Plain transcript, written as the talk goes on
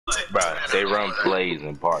bro. They run plays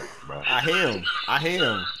in park, bro. I hear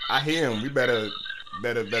him. We better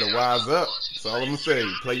wise up. That's all I'm gonna say.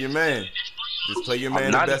 Play your man. Just play your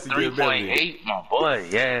man the best of your ability. 93.8, my boy.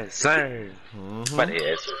 Yes, sir. But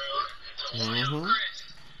yes, sir. And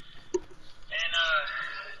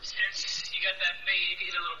since you got that fade, you can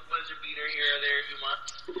hit a little buzzer beater here or there if you want.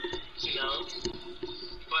 You know.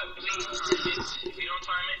 But please, if you don't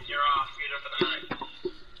time it, you're off. You're done for the night.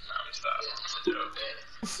 No, I'm stop. It's a joke.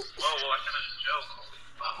 Whoa, I said it's a joke.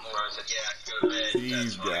 I said, yeah, I can go to bed.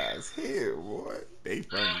 These guys here, boy. They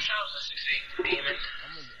funny. Demon.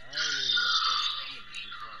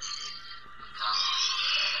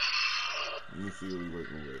 Let me see what we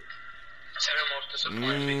working with. Seven most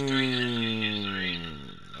disappointing victories.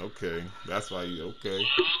 Okay. That's why you okay.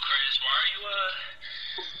 Oh, Chris, why are you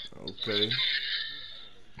Okay.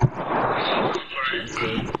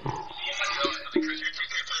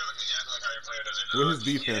 What his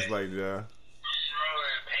defense like, yeah?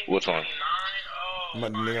 Which one? My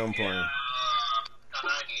nigga I'm playing.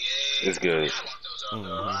 It's good.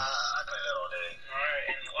 Mm-hmm.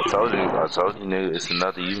 I told you, nigga, it's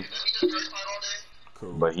another you.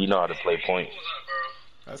 Cool. But he know how to play point.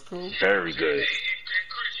 That's cool. Very good.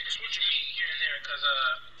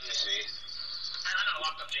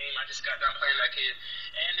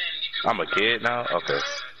 I'm a kid now? Okay. Here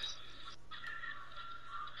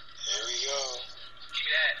we go. Give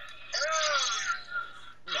me that.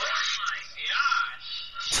 Oh my gosh.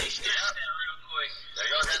 He snapped that real quick. There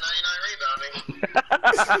goes that 99 rebounding.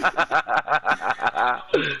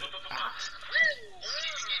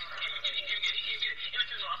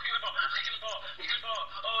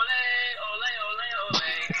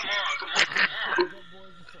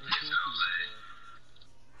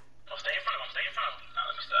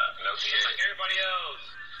 No shit. Like everybody else.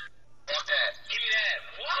 Want that. Give me that.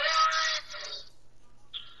 What?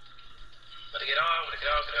 Gotta get off. Get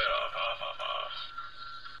off.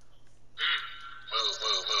 Move.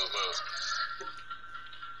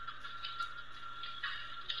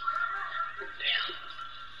 Damn.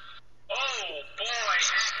 Oh, boy.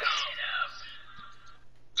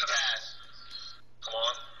 Good pass. Come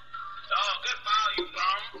on. Oh, good foul, you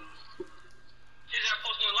bum. He's not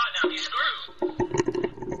posting a lot now. He's screwed.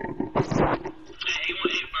 Hey, want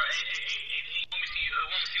me to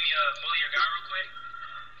see me bully your guy real quick?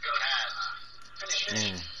 Go ahead. Finish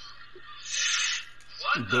it.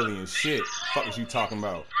 You bullying shit. Fuck is you talking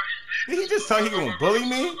about? Did he just tell he gonna bully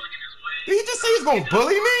me? Did he just say he's gonna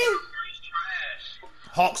bully me?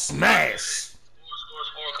 Hawk smash. Score.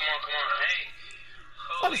 Come on. Hey.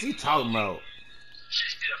 What is he talking about?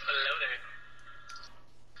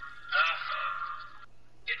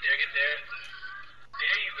 Get there.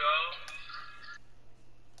 There you go.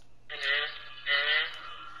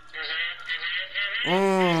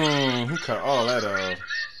 He cut all that off. Snatch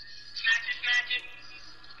it.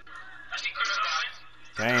 I see Chris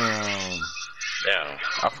coming. Damn.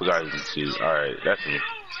 I forgot you can shoot. Alright, that's me.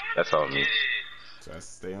 That's all me.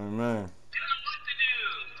 Just stay on, man. Alright,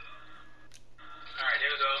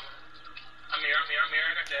 here we go. I'm here. I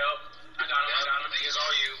got the help. I got him. It's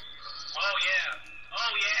all you. Oh, yeah.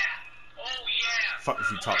 Fuck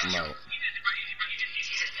is you talking about?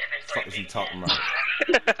 Fuck is you talking about?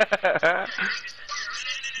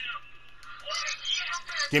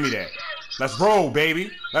 Give me that. Let's roll,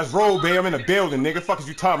 baby. I'm in the building, nigga. Fuck is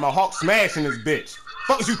you talking about? Hawk smashing this bitch.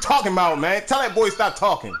 Fuck is you talking about, man? Tell that boy stop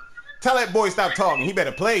talking. He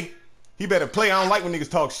better play. I don't like when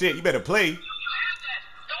niggas talk shit. You better play.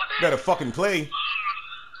 Better fucking play.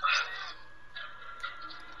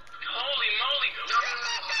 Holy moly.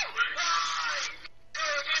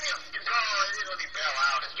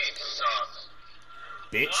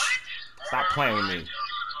 Bitch. Stop playing with me.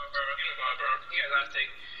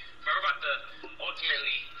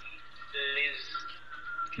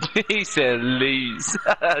 He said Lee's.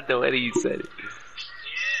 The way he said it.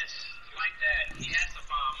 Yes, like that. He has to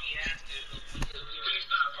bomb. He has to. Please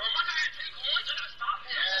stop. Bro, my guy had 3 points. I gotta stop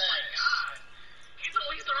him. Oh my god. He's the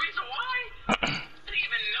reason why. I didn't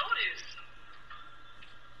even notice.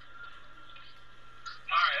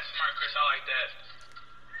 Alright, that's smart, Chris. I like that.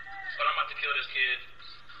 But I'm about to kill this kid.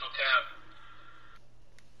 No cap.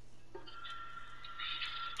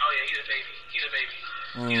 Oh yeah, he's a baby.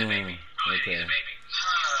 Okay.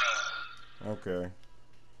 Okay.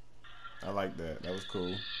 I like that. That was cool.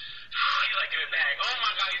 He's like, give it back. Oh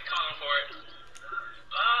my god, he's calling for it.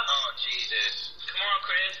 Oh, Jesus. Come on,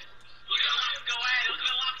 Chris. Look at Locke go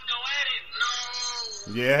at it.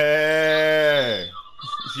 Yeah.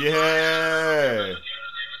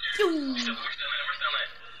 We're still in.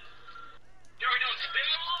 Yo, we doing spin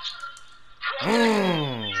moves?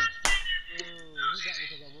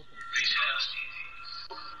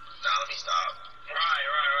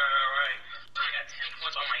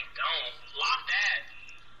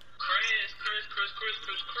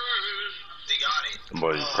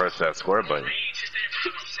 press that square button.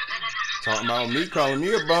 Talking about me, calling me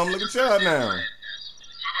a bum. Look at y'all now.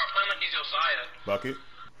 Bucket.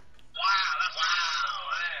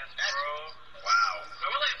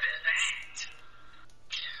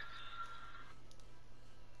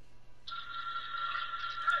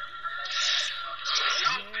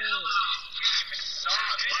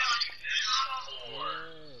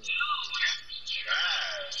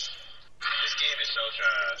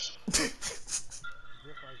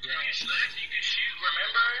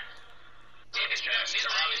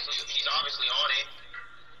 He's obviously on it.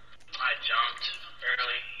 I jumped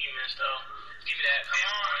early. He missed though. Give me that. Come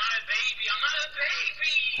on, I'm not a baby. I'm not a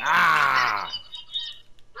baby. Ah!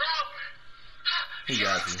 Bro. He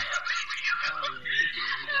got you.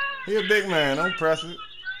 He a big man. Don't press it.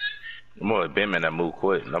 I'm more a big man that move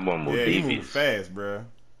quick. I'm gonna move he devious. move fast, bro. I'm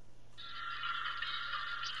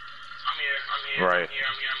here. Right. I'm here.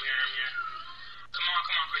 Come on,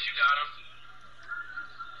 Chris. You got him.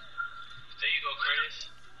 There you go, Chris.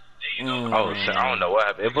 There you go. Oh shit! I don't know what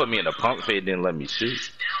happened. It put me in a pump fade. Didn't let me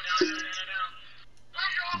shoot.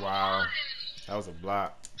 Down. Wow. That was a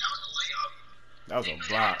block. That was a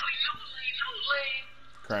block.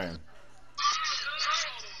 Crane.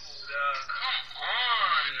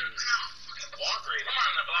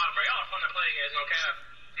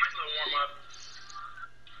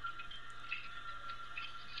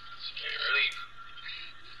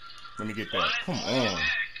 Let me get that. Come on.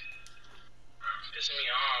 Pissing me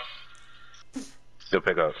off. Still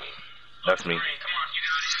pick up. That's me. Come on, you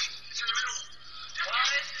got it. It's in the middle.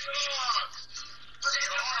 What?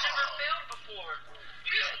 Never failed before.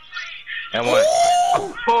 And one.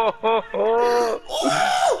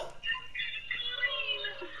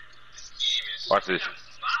 Watch this.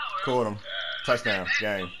 Caught him. Touchdown.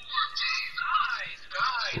 Game.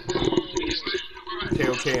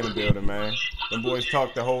 K.O.K in the building, man. Them boys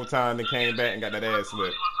talked the whole time. They came back and got that ass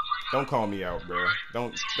whipped. Don't call me out, bro.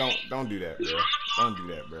 Don't do that, bro. Don't do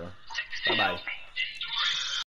that, bro. Bye-bye.